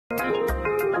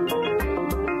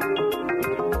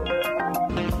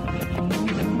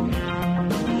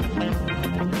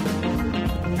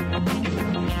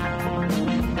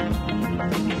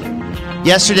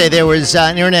Yesterday, there was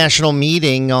an international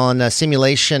meeting on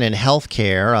simulation in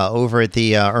healthcare over at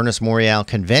the Ernest Morial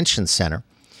Convention Center.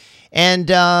 And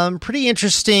pretty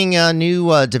interesting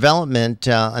new development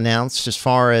announced as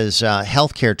far as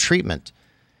healthcare treatment.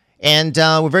 And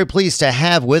we're very pleased to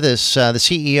have with us the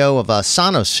CEO of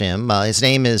SonoSim. His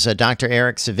name is Dr.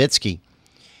 Eric Savitsky.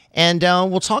 And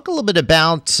we'll talk a little bit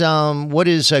about what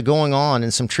is going on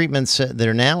and some treatments that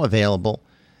are now available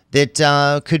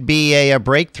that could be a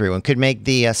breakthrough and could make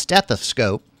the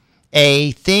stethoscope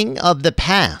a thing of the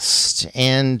past.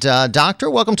 And Doctor,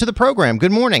 welcome to the program.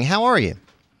 Good morning. How are you?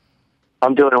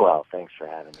 I'm doing well. Thanks for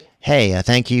having me. Hey,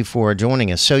 thank you for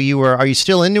joining us. So are you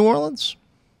still in New Orleans?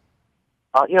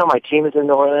 My team is in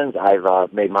New Orleans.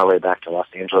 I've made my way back to Los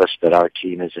Angeles, but our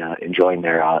team is enjoying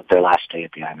their last day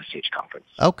at the IMSH conference.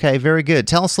 Okay, very good.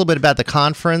 Tell us a little bit about the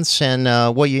conference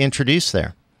and what you introduced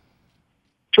there.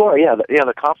 Sure. Yeah.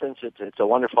 The conference. It's a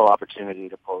wonderful opportunity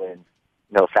to pull in,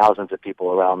 thousands of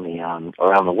people around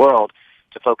the world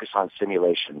to focus on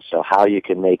simulation. So how you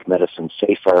can make medicine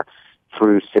safer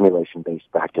through simulation-based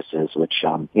practices, which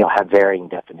have varying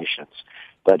definitions,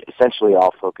 but essentially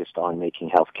all focused on making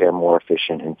healthcare more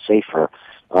efficient and safer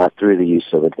through the use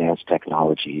of advanced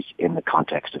technologies in the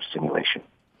context of simulation.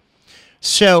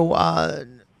 So,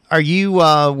 were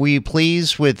you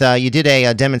pleased with, you did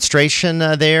a demonstration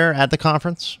there at the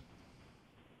conference?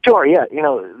 Sure, yeah.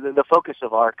 The focus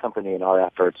of our company and our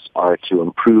efforts are to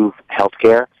improve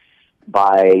healthcare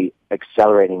by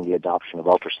accelerating the adoption of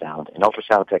ultrasound. And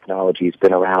ultrasound technology has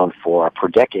been around for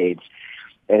decades,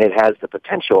 and it has the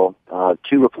potential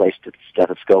to replace the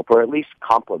stethoscope or at least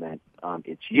complement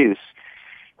its use.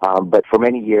 But for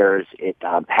many years, it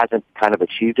hasn't kind of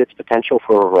achieved its potential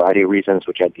for a variety of reasons,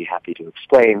 which I'd be happy to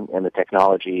explain. And the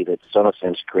technology that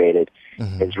SonoSim's created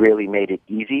has really made it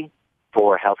easy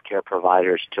for healthcare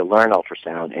providers to learn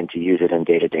ultrasound and to use it in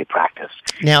day-to-day practice.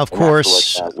 Now, of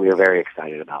course, that's what we are very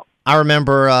excited about. I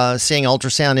remember seeing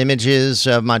ultrasound images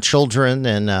of my children,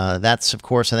 and that's, of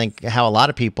course, I think how a lot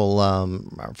of people are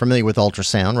familiar with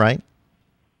ultrasound, right?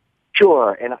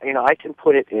 Sure, and I can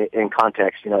put it in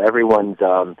context. Everyone's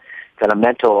kind of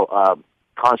mental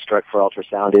construct for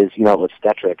ultrasound is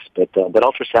obstetrics, but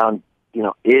ultrasound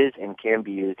is and can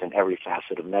be used in every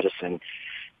facet of medicine,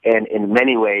 and in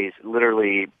many ways,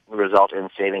 literally result in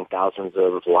saving thousands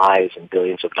of lives and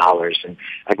billions of dollars. And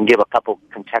I can give a couple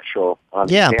contextual.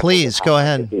 Yeah, please go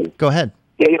ahead. Go ahead.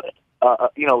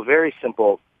 Yeah, very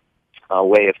simple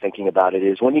way of thinking about it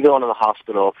is when you go into the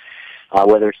hospital.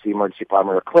 Whether it's the emergency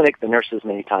department or clinic, the nurses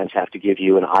many times have to give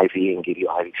you an IV and give you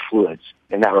IV fluids,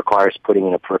 and that requires putting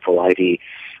in a peripheral IV.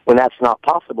 When that's not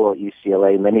possible at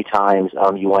UCLA, many times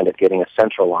you wind up getting a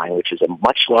central line, which is a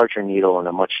much larger needle and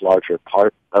a much larger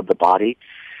part of the body,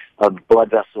 a blood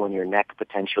vessel in your neck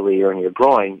potentially or in your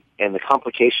groin, and the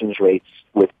complications rates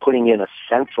with putting in a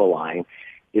central line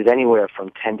is anywhere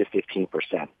from 10 to 15%.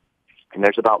 And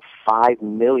there's about 5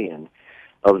 million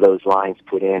of those lines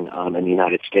put in the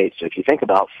United States. So if you think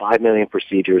about 5 million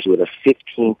procedures with a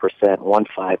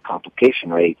 15%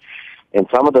 complication rate, and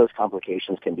some of those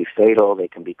complications can be fatal, they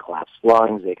can be collapsed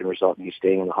lungs, they can result in you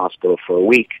staying in the hospital for a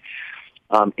week.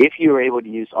 If you are able to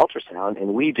use ultrasound,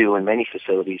 and we do and many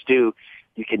facilities do,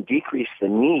 you can decrease the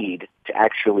need to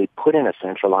actually put in a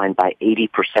central line by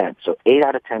 80%. So 8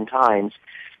 out of 10 times,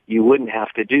 you wouldn't have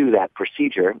to do that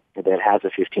procedure that has a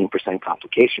 15%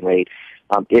 complication rate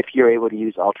if you're able to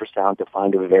use ultrasound to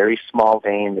find a very small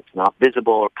vein that's not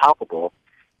visible or palpable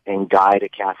and guide a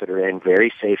catheter in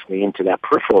very safely into that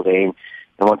peripheral vein.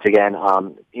 And once again,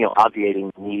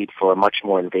 obviating the need for a much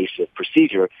more invasive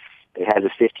procedure. It has a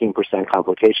 15%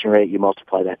 complication rate. You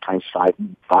multiply that times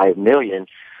 5 million,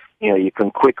 you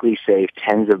can quickly save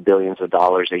tens of billions of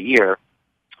dollars a year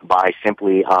by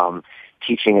simply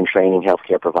teaching and training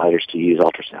healthcare providers to use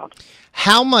ultrasound.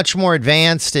 How much more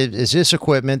advanced is this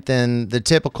equipment than the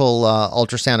typical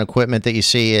ultrasound equipment that you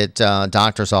see at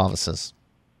doctors' offices?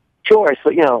 Sure.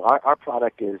 So, our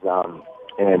product is,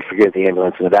 and forgive the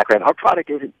ambulance in the background, our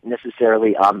product isn't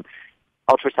necessarily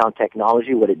ultrasound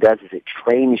technology. What it does is it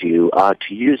trains you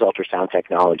to use ultrasound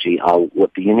technology.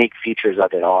 What the unique features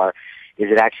of it are is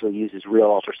it actually uses real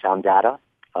ultrasound data.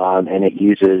 And it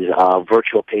uses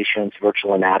virtual patients,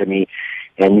 virtual anatomy,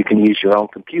 and you can use your own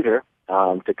computer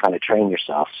to kind of train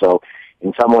yourself. So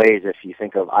in some ways, if you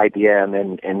think of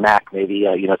IBM and Mac maybe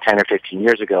 10 or 15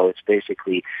 years ago, it's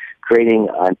basically creating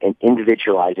and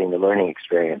individualizing the learning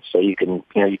experience. So you can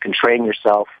train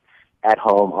yourself at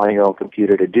home on your own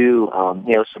computer to do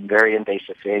some very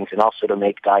invasive things and also to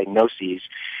make diagnoses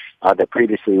that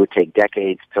previously would take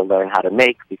decades to learn how to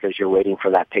make because you're waiting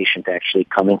for that patient to actually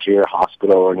come into your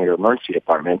hospital or in your emergency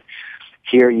department.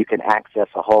 Here you can access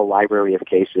a whole library of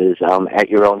cases at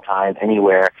your own time,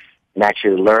 anywhere, and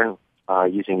actually learn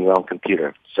using your own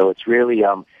computer. So it's really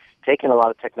taken a lot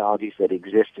of technologies that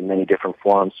exist in many different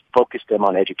forms, focused them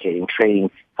on educating, training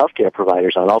healthcare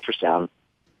providers on ultrasound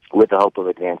with the hope of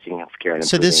advancing healthcare. And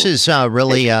so this is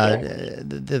really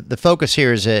the focus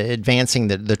here is advancing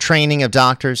the training of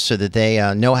doctors so that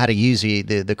they know how to use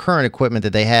the current equipment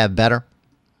that they have better?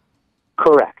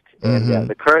 Correct. And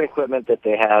the current equipment that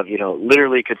they have,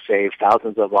 literally could save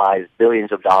thousands of lives,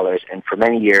 billions of dollars. And for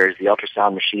many years, the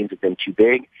ultrasound machines have been too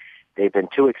big, they've been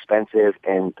too expensive,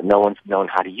 and no one's known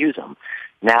how to use them.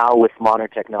 Now, with modern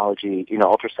technology,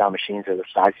 ultrasound machines are the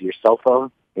size of your cell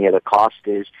phone. The cost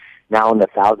is now in the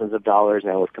thousands of dollars,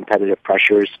 and with competitive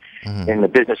pressures in the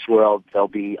business world, they'll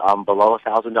be below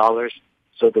 $1,000.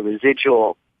 So the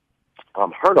residual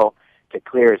hurdle to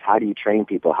clear is, how do you train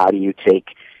people? How do you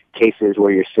take cases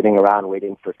where you're sitting around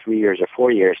waiting for 3 years or 4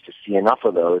 years to see enough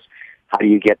of those? How do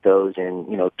you get those in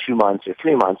 2 months or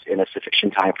 3 months in a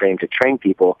sufficient time frame to train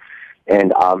people?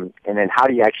 And then how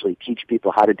do you actually teach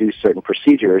people how to do certain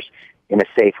procedures in a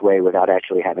safe way without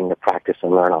actually having to practice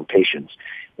and learn on patients?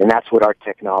 And that's what our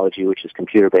technology, which is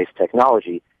computer-based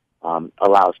technology,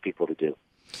 allows people to do.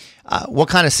 What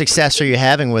kind of success are you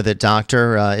having with it,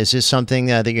 Doctor? Is this something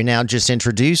that you're now just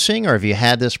introducing, or have you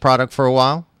had this product for a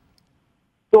while?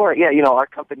 Sure. Yeah, our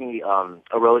company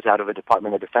arose out of a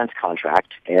Department of Defense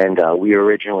contract, and we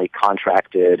originally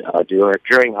contracted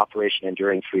during Operation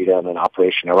Enduring Freedom and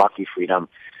Operation Iraqi Freedom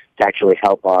to actually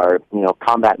help our,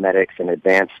 combat medics and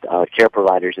advanced care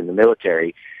providers in the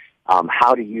military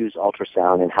how to use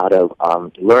ultrasound and how to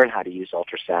learn how to use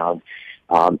ultrasound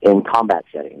in combat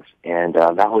settings. And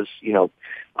that was,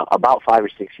 about 5 or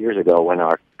 6 years ago when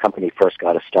our company first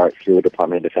got a start through a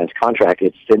Department of Defense contract.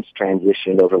 It's since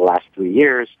transitioned over the last 3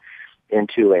 years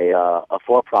into a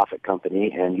for-profit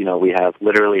company, and we have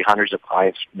literally hundreds of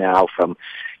clients now from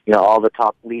all the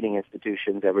top leading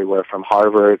institutions everywhere from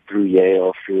Harvard through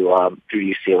Yale through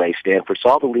UCLA, Stanford. So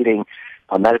all the leading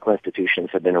medical institutions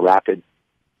have been rapid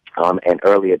and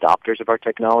early adopters of our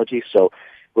technology. So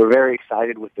we're very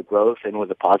excited with the growth and with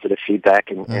the positive feedback,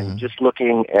 and just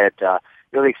looking at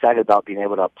really excited about being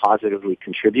able to positively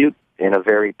contribute in a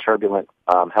very turbulent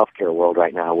healthcare world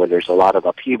right now where there's a lot of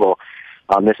upheaval.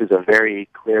 This is a very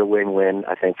clear win-win,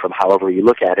 I think, from however you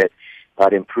look at it.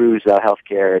 It improves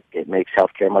healthcare. It makes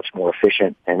healthcare much more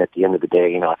efficient. And at the end of the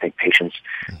day, I think patients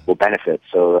will benefit.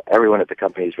 So everyone at the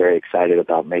company is very excited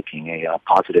about making a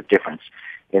positive difference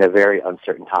in a very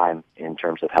uncertain time in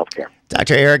terms of healthcare.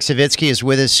 Dr. Eric Savitsky is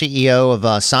with us, CEO of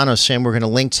SonoSim. We're going to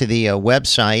link to the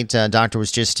website. Doctor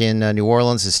was just in New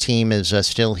Orleans. His team is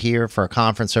still here for a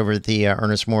conference over at the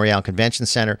Ernest Morial Convention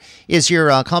Center. Is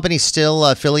your company still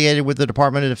affiliated with the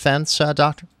Department of Defense,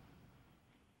 Doctor?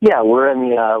 Yeah, we're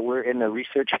in the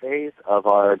research phase of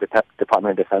our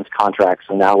Department of Defense contract.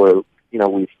 So now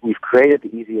we've created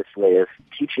the easiest way of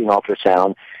teaching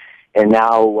ultrasound. And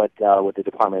now what the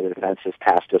Department of Defense has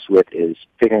tasked us with is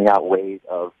figuring out ways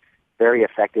of very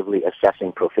effectively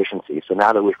assessing proficiency. So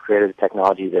now that we've created a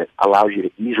technology that allows you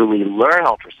to easily learn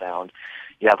ultrasound,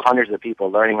 you have hundreds of people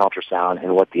learning ultrasound,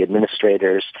 and what the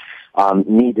administrators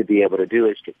need to be able to do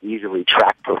is to easily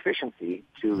track proficiency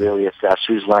to really assess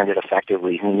who's learned it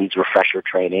effectively, who needs refresher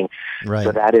training. Right.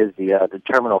 So that is the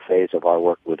terminal phase of our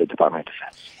work with the Department of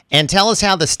Defense. And tell us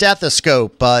how the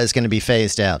stethoscope is going to be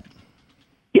phased out.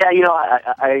 Yeah,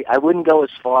 I wouldn't go as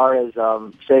far as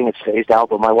saying it's phased out,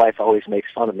 but my wife always makes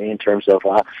fun of me in terms of,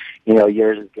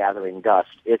 years of gathering dust.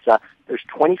 It's there's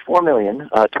 24 million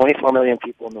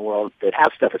people in the world that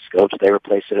have stethoscopes. They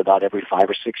replace it about every 5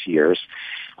 or 6 years.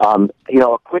 A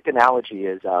quick analogy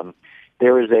is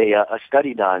there was a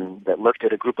study done that looked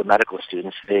at a group of medical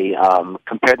students. They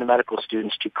compared the medical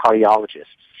students to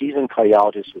cardiologists, seasoned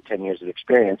cardiologists with 10 years of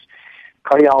experience.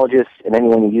 Cardiologists and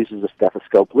anyone who uses a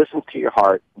stethoscope listen to your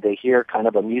heart. They hear kind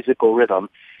of a musical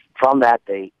rhythm. From that,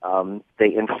 they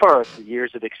infer through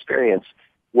years of experience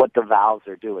what the valves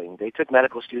are doing. They took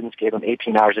medical students, gave them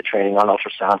 18 hours of training on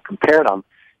ultrasound, compared them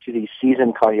to these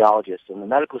seasoned cardiologists. And the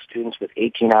medical students with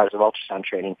 18 hours of ultrasound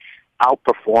training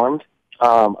outperformed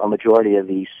a majority of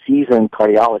the seasoned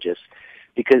cardiologists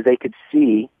because they could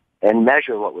see and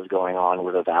measure what was going on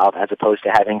with a valve as opposed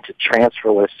to having to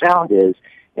transfer what a sound is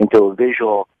into a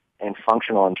visual and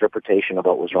functional interpretation of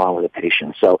what was wrong with the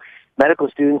patient. So medical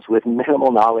students with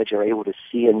minimal knowledge are able to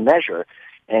see and measure.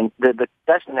 And the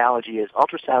best analogy is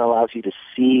ultrasound allows you to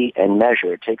see and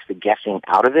measure. It takes the guessing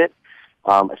out of it.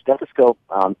 A stethoscope,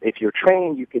 if you're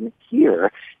trained, you can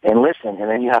hear and listen, and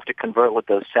then you have to convert what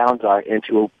those sounds are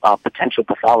into potential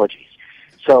pathologies.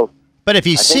 So But if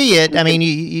you see it, I mean,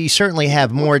 you certainly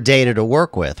have more data to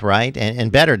work with, right?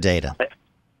 And better data.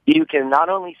 You can not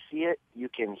only see it, you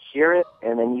can hear it,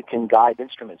 and then you can guide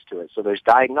instruments to it. So there's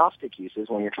diagnostic uses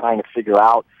when you're trying to figure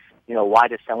out, why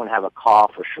does someone have a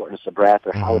cough or shortness of breath,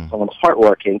 or how is someone's heart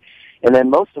working? And then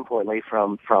most importantly,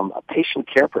 from a patient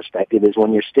care perspective, is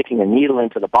when you're sticking a needle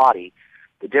into the body,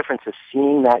 the difference is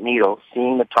seeing that needle,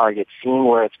 seeing the target, seeing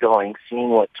where it's going, seeing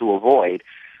what to avoid,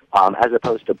 as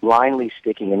opposed to blindly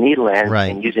sticking a needle in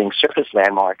and using surface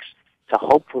landmarks to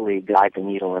hopefully guide the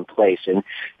needle in place. And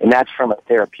that's from a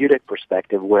therapeutic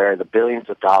perspective, where the billions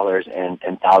of dollars and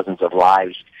thousands of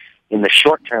lives in the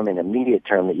short term and immediate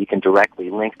term that you can directly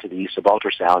link to the use of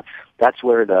ultrasound, that's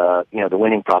where the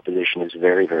winning proposition is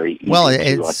very, very easy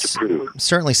to prove.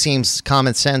 Certainly seems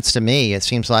common sense to me. It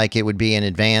seems like it would be an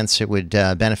advance. It would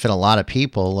benefit a lot of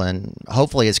people, and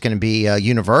hopefully it's going to be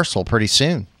universal pretty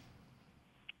soon.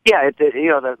 Yeah,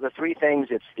 the three things,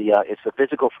 it's the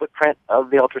physical footprint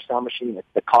of the ultrasound machine, it's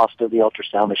the cost of the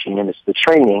ultrasound machine, and it's the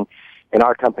training. And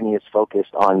our company is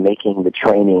focused on making the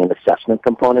training and assessment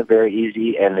component very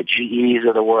easy. And the GEs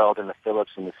of the world and the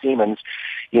Philips and the Siemens,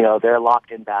 they're locked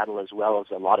in battle, as well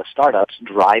as a lot of startups,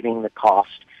 driving the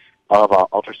cost of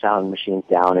ultrasound machines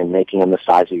down and making them the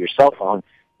size of your cell phone.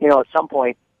 At some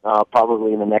point,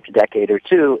 probably in the next decade or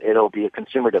two, it'll be a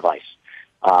consumer device.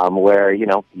 Where,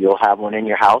 you'll have one in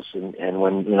your house, and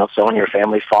when, someone in your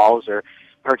family falls or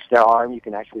hurts their arm, you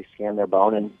can actually scan their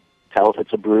bone and tell if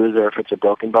it's a bruise or if it's a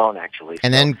broken bone, actually.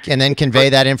 And then convey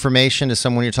that information to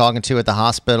someone you're talking to at the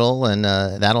hospital, and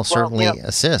that'll certainly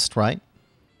assist, right?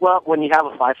 Well, when you have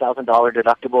a $5,000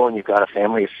 deductible and you've got a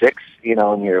family of 6,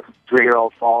 and your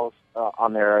 3-year-old falls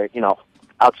on their,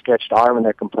 outstretched arm and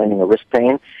they're complaining of wrist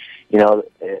pain,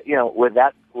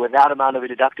 with that amount of a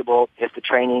deductible, if the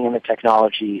training and the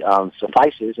technology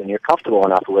suffices and you're comfortable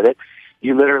enough with it,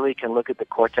 you literally can look at the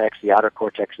cortex, the outer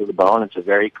cortex of the bone. It's a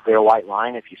very clear white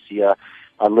line. If you see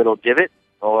a little divot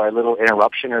or a little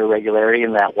interruption or irregularity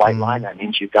in that white line, that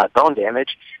means you've got bone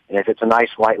damage. And if it's a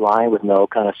nice white line with no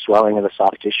kind of swelling of the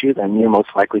soft tissue, then you're most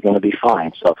likely going to be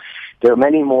fine. So there are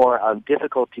many more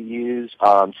difficult-to-use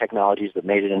technologies that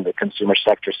made it into the consumer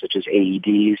sector, such as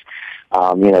AEDs,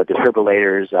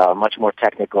 defibrillators, much more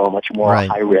technical, much more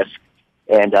high risk.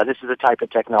 And this is a type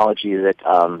of technology that,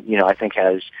 I think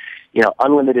has,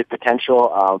 unlimited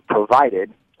potential,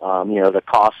 provided, the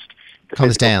cost, the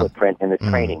comes down, footprint, and the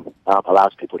training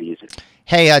allows people to use it.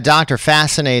 Hey, Doctor,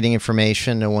 fascinating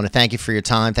information. I want to thank you for your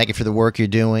time. Thank you for the work you're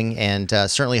doing, and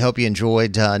certainly hope you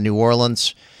enjoyed New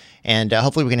Orleans. And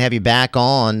hopefully we can have you back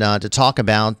on to talk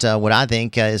about what I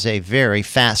think is a very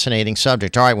fascinating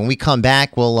subject. All right, when we come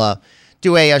back, we'll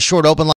do a short open line.